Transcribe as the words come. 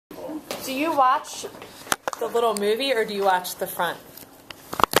Do you watch the little movie or do you watch the front?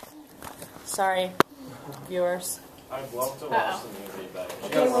 Sorry, viewers. I'd love to watch the movie, but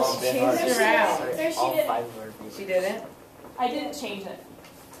Okay, well, she changed it around. There she didn't. She didn't? I didn't change it.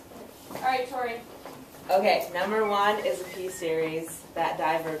 All right, Tori. Okay, number 1 is a p-series that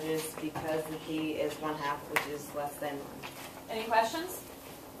diverges because the p is 1/2, which is less than 1. Any questions?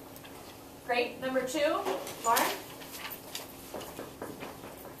 Great. Number 2, Lauren.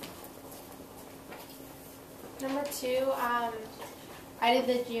 Number 2, I did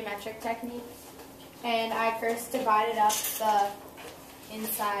the geometric technique, and I first divided up the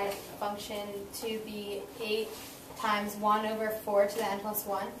inside function to be 8 times 1 over 4 to the n plus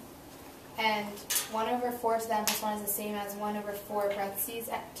 1. And 1 over 4 to the n plus 1 is the same as 1 over 4 parentheses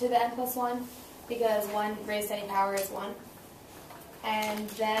to the n plus 1, because 1 raised to any power is 1. And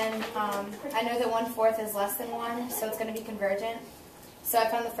then I know that 1/4 is less than 1, so it's going to be convergent. So I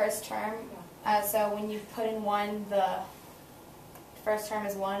found the first term. So when you put in 1, the first term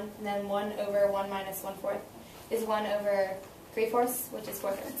is 1, and then 1 over 1 minus 1/4 is 1 over 3/4, which is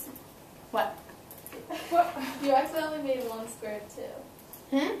 4/3. What? You accidentally made 1 squared too.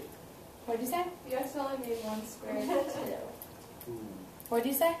 What did you say? You accidentally made 1 squared too. What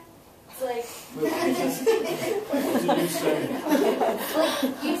did you say? It's like what did you say?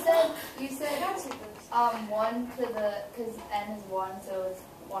 you said 1 to the, because n is 1, so it's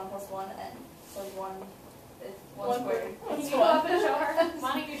 1 plus 1, and so 1 is 1 squared. Can you go up and show her?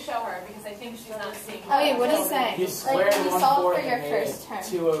 Why don't you show her, because I think she's not seeing. Oh wait, what did you say? You squared you 1/4 solved for your and made first term.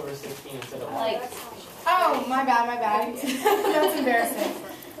 2 over 16 instead of 1. Like, Oh, my bad. That's embarrassing.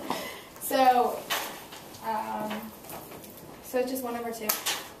 So it's just 1 over 2.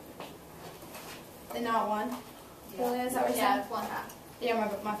 And not 1. Really, is that what you yeah, said? it's 1/2. Yeah,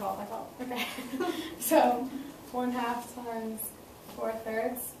 my fault. Okay. So 1/2 times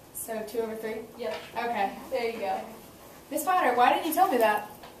 4/3. So 2 over 3. Yep. Okay. There you go. Miss Potter, why didn't you tell me that?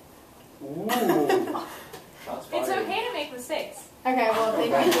 Ooh. It's okay to make mistakes. Okay, well,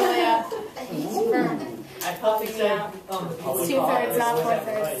 thank you, Julia. I thought they said It's 2/3, not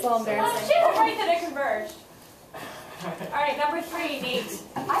 4/3. It's a little Oh, embarrassing. she was right that it converged. All right, number 3, Nate.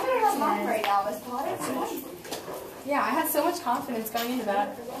 I better have mine right now, Miss Potter. Yeah, I had so much confidence going into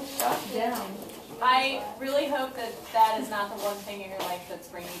that. Shut down. I really hope that that is not the one thing in your life that's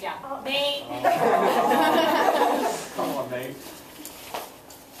bringing you down. Nate. Come on, Nate.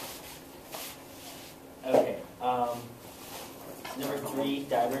 Okay. Number 3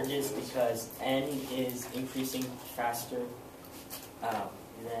 diverges because n is increasing faster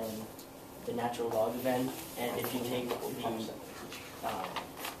than the natural log of n, and if you take the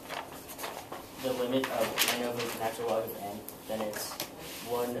limit of n over the natural log of n, then it's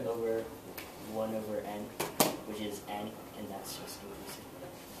 1 over n, which is n, and that's just increasing.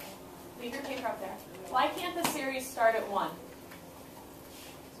 Leave your paper up there. Why can't the series start at 1?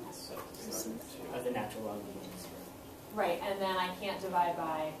 Of the natural log of n. Right, and then I can't divide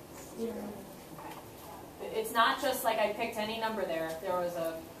by 0. Okay. It's not just like I picked any number there. There was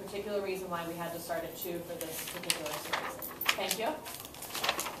a particular reason why we had to start at 2 for this particular series. Thank you.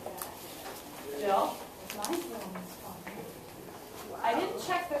 Jill? I didn't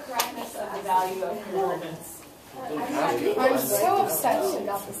check the correctness of the value of convergence. I'm so upset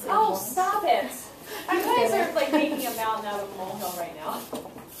about this. Oh, stop it! You guys are like making a mountain out of a molehill right now.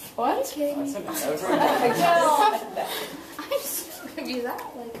 What? Jill! I'm just going to be that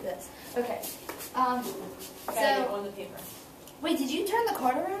like this. Okay. Gotta get So, on the paper. wait, did you turn the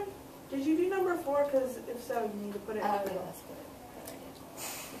card around? Did you do number 4? Because if so, you need to put it in the Okay, middle. that's good.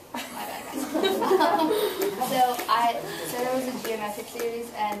 My bad, guys. So there was a geometric series,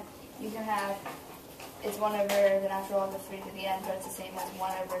 and you can have, it's 1 over the natural log of 3 to the end, but it's the same as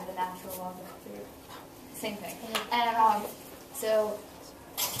 1 over the natural log of 3. Same thing. And so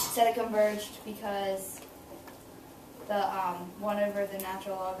said it converged because the 1 over the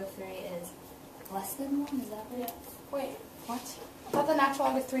natural log of 3 is less than 1. Is that right? Yeah. Wait, what? I thought the natural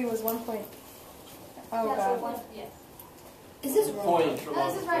log of 3 was 1 point. Oh, Yeah, so God. 1, yes. Is this wrong? Point. No,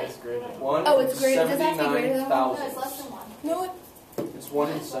 this is right. Oh, it's greater. Does that have to be greater than 1? No, it's less than 1. No, it. It's 1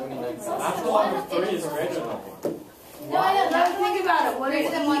 in 79,000. Natural log of 3 is greater than 1. No, I know. Now think about it. What Greater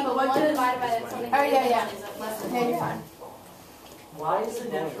is than E, 1, but but 1 what does... divided by something Oh, yeah, greater than yeah. 1 is less than 1. Yeah, you're fine. Why is the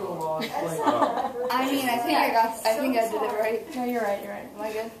natural log like I mean, I think I did it right. No, you're right. You're right. Am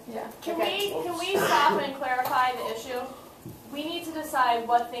I good? Yeah. Can we stop and clarify the issue? We need to decide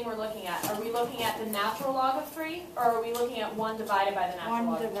what thing we're looking at. Are we looking at the natural log of 3, or are we looking at 1 divided by the natural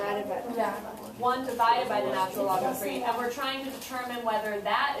log of 3? 1 divided by... Yeah. 1 divided by the natural log of 3, and we're trying to determine whether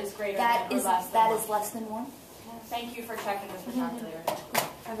that is greater than or less than 1. That is less than 1. Thank you for checking with the calculator.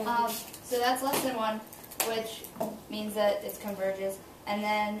 So that's less than 1, which means that it converges. And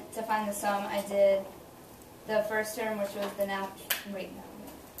then to find the sum, I did the first term, which was the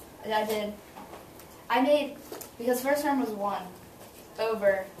because first term was 1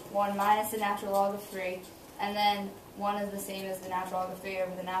 over 1 minus the natural log of 3, and then 1 is the same as the natural log of 3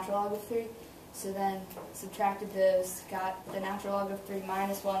 over the natural log of 3. So then subtracted those, got the natural log of 3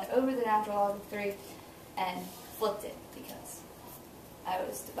 minus 1 over the natural log of 3, and flipped it because I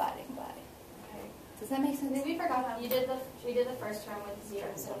was dividing by. Okay. Does that make sense? We forgot how we did the first term with 0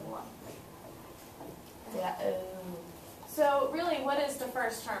 instead of 1. Yeah. So really, what is the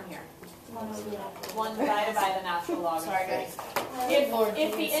first term here? 1 divided by the natural log of 3. Sorry, guys.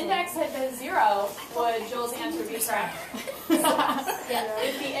 If the index had been 0, would Jill's answer be correct?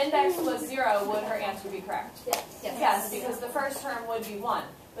 If the index was 0, would her answer be correct? Yes, because the first term would be 1.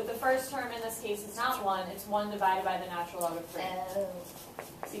 But the first term in this case is not 1, it's 1 divided by the natural log of 3.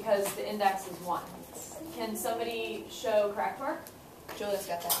 Because the index is 1. Can somebody show correct work? Julia's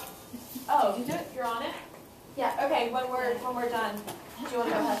got that. Oh, you're on it? Yeah. Okay, when we're done, do you want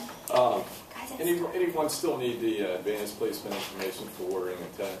to go ahead? Anyone still need the advanced placement information for ordering a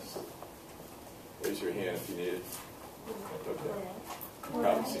test? Raise your hand if you need it. Okay.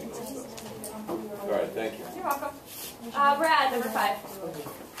 Probably seen those stuff. All right, thank you. You're welcome. Brad, number 5.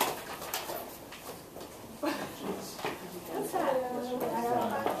 What's that?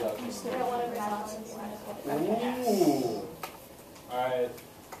 Ooh. Alright,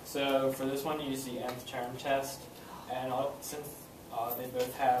 so for this one you use the nth term test, and since they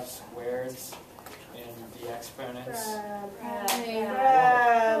both have squares in the exponents.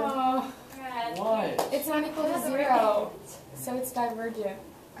 What? It's not equal to 0, so it's divergent.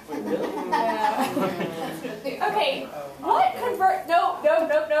 Wait, really? Yeah. Okay, what no,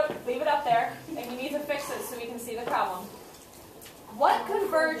 leave it up there, and you need to fix it so we can see the problem. What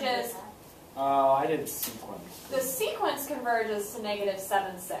converges? Oh, I did sequence. The sequence converges to negative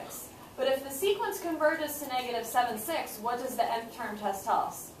 7, 6. But if the sequence converges to negative 7, 6, what does the nth term test tell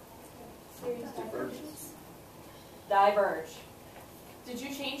us? Divergence. Diverge. Did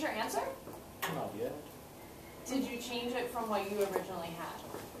you change your answer? Not yet. Did you change it from what you originally had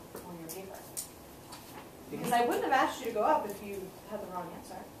on your paper? Because I wouldn't have asked you to go up if you had the wrong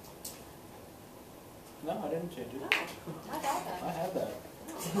answer. No, I didn't change it. No, I doubt that. I had that.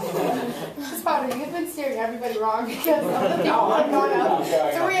 Potter, you've been steering everybody wrong because of the people I'm going up.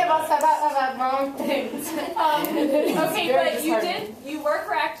 3 of us have had wrong things. Okay, but you were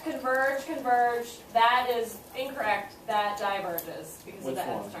correct. Converge. That is incorrect. That diverges because of Which the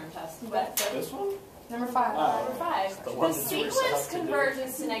nth one? term test. This one? Number 5. Number 5. The sequence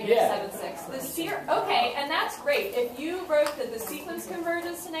converges to negative 7, 6. Okay, and that's great. If you wrote that the sequence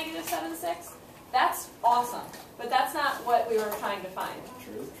converges to negative 7, 6, that's awesome. But that's not what we were trying to find.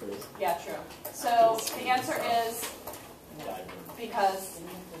 True. Yeah, true. So the answer is because.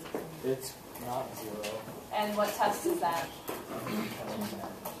 It's not 0. And what test is that?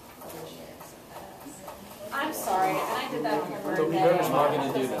 I'm sorry, and I did that on your birthday. Whoever's not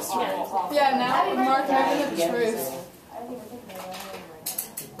going to do this. Yeah, now Mark having the truth.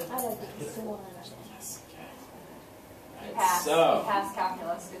 You passed. So. You passed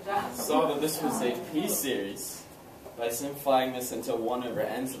calculus. Good job. Saw that this was a p-series by simplifying this into 1 over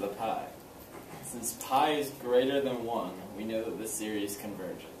n to the pi. Since pi is greater than 1, we know that the series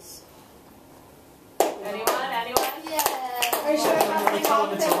converges. Anyone? Are you sure I'm not getting all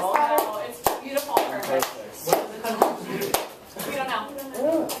the things, Potter? No, it's beautiful and perfect. We don't know.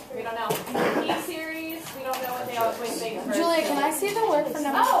 P-series, we don't know what they always converge. Julia, can I see the work for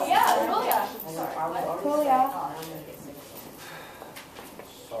number? Oh, yeah, Julia. Julia.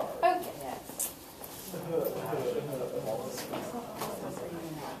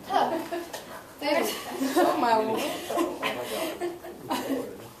 Okay. Oh my lord.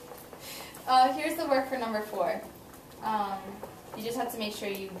 Here's the work for number 4. You just have to make sure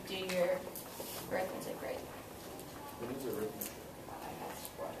you do your arithmetic right. What is arithmetic?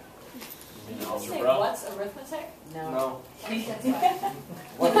 Did you just say Algebra? what's arithmetic? No. I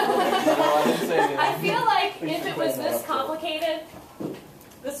feel like if it was this complicated,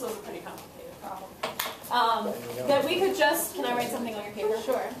 this was a pretty complicated problem. That we could just, can I write something on your paper?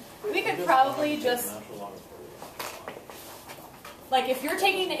 Sure. We could probably just, like if you're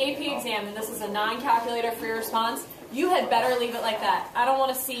taking the AP exam and this is a non-calculator for your response, you had better leave it like that. I don't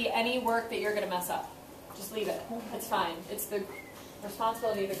want to see any work that you're going to mess up. Just leave it. It's fine. It's the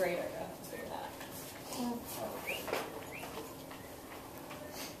responsibility of the grader to figure that out.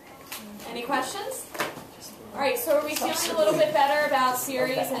 Any questions? All right, so are we feeling a little bit better about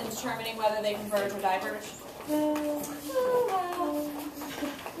series and determining whether they converge or diverge?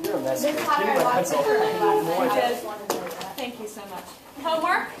 that's This time I watched it for like last night. Thank you so much.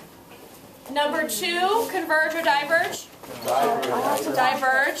 Homework. Number 2, converge or diverge?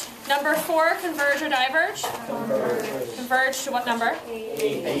 Diverge. Number 4, converge or diverge? Converge to what number?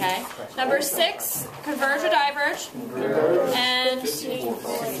 8. Okay. Number 6, converge or diverge? And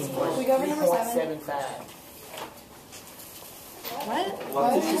Can we go over number 7? what?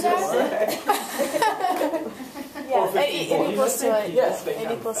 What did you say? Yeah, 8 equals to it. Yes.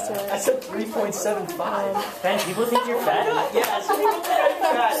 8 equals to I it. said 3.75. Ben, people think you're fat? Yes, people think I'm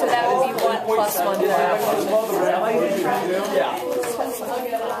fat. So that would be 1 plus 1 to Yeah.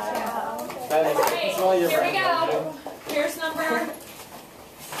 Alright, here we go. Here's number.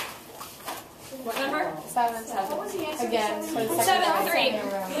 What number? 7. What was the answer? Again, for the 7, 3.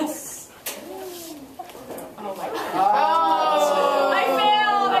 Oh my god.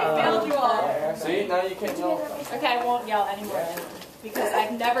 I failed you all. See, now you can't tell. Okay, I won't yell anymore then, because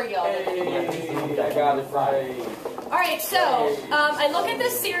I've never yelled at anyone. I got it right. Alright, so I look at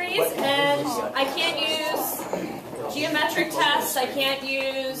this series and I can't use geometric tests, I can't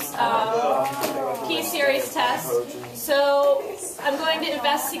use P-series tests. So I'm going to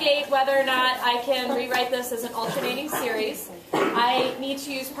investigate whether or not I can rewrite this as an alternating series. I need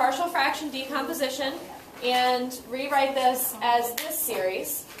to use partial fraction decomposition and rewrite this as this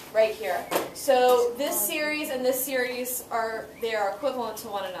series right here. So this series and this series are equivalent to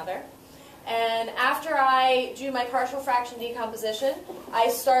one another. And after I do my partial fraction decomposition, I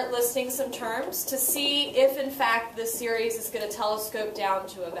start listing some terms to see if in fact this series is going to telescope down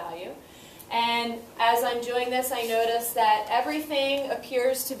to a value. And as I'm doing this, I notice that everything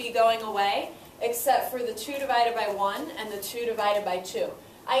appears to be going away except for the 2 divided by 1 and the 2 divided by 2.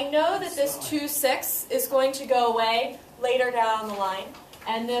 I know that this 2 6 is going to go away later down the line,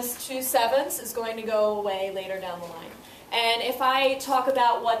 and this 2 7 is going to go away later down the line. And if I talk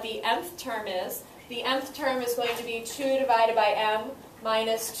about what the mth term is, the mth term is going to be 2 divided by m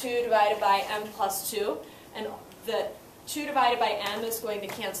minus 2 divided by m plus 2. And the 2 divided by m is going to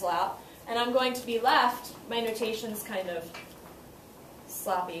cancel out. And I'm going to be left, my notation's kind of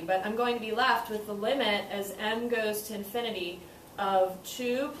sloppy, but I'm going to be left with the limit as m goes to infinity of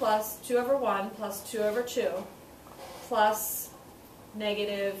 2 plus 2 over 1 plus 2 over 2 plus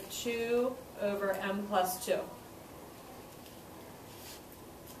negative 2 over m plus 2.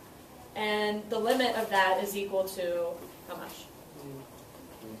 And the limit of that is equal to how much?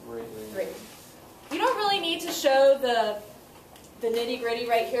 3. You don't really need to show the nitty-gritty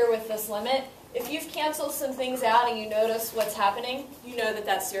right here with this limit. If you've canceled some things out and you notice what's happening, you know that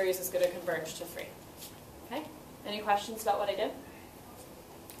that series is going to converge to 3. Okay? Any questions about what I did?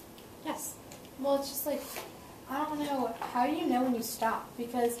 Yes? Well, it's just like, I don't know, how do you know when you stop?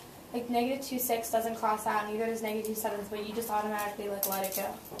 Because like negative 2 6 doesn't cross out, neither does negative 2 7, but you just automatically like let it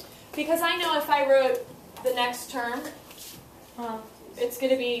go. Because I know if I wrote the next term, it's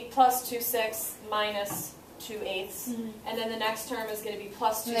going to be plus 2 6 minus 2 8ths, and then the next term is going to be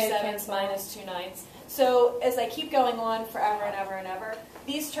plus 2 7ths minus 2 9ths. So as I keep going on forever and ever and ever,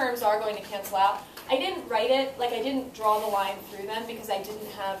 these terms are going to cancel out. I didn't write it, like I didn't draw the line through them because I didn't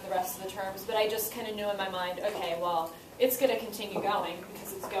have the rest of the terms, but I just kind of knew in my mind, okay, well, it's going to continue going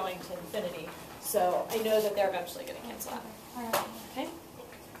because it's going to infinity. So I know that they're eventually going to cancel out. Okay?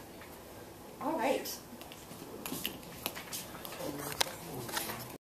 All right.